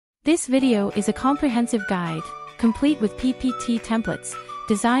This video is a comprehensive guide, complete with PPT templates,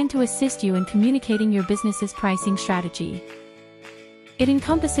 designed to assist you in communicating your business's pricing strategy. It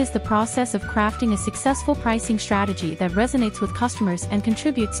encompasses the process of crafting a successful pricing strategy that resonates with customers and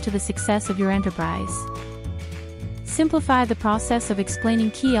contributes to the success of your enterprise. Simplify the process of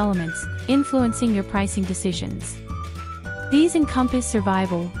explaining key elements, influencing your pricing decisions. These encompass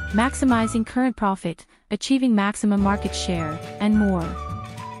survival, maximizing current profit, achieving maximum market share, and more.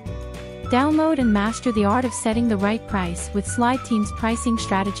 Download and master the art of setting the right price with SlideTeam's Pricing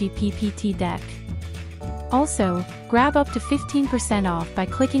Strategy PPT deck. Also, grab up to 15% off by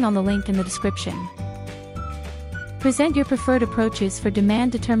clicking on the link in the description. Present your preferred approaches for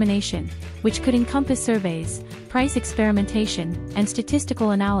demand determination, which could encompass surveys, price experimentation, and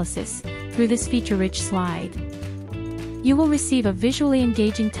statistical analysis, through this feature-rich slide. You will receive a visually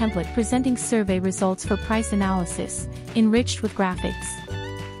engaging template presenting survey results for price analysis, enriched with graphics.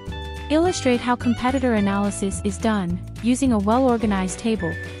 Illustrate how competitor analysis is done, using a well-organized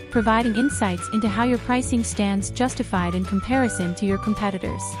table, providing insights into how your pricing stands justified in comparison to your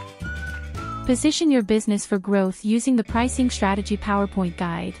competitors. Position your business for growth using the Pricing Strategy PowerPoint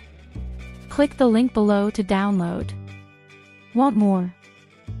guide. Click the link below to download. Want more?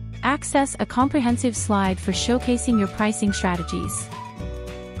 Access a comprehensive slide for showcasing your pricing strategies.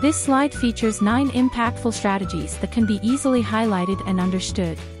 This slide features 9 impactful strategies that can be easily highlighted and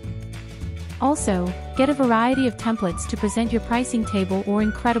understood. Also, get a variety of templates to present your pricing table or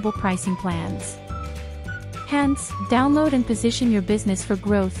incredible pricing plans. Hence, download and position your business for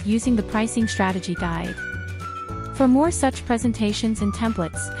growth using the Pricing Strategy Guide. For more such presentations and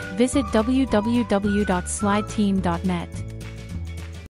templates, visit www.slideteam.net.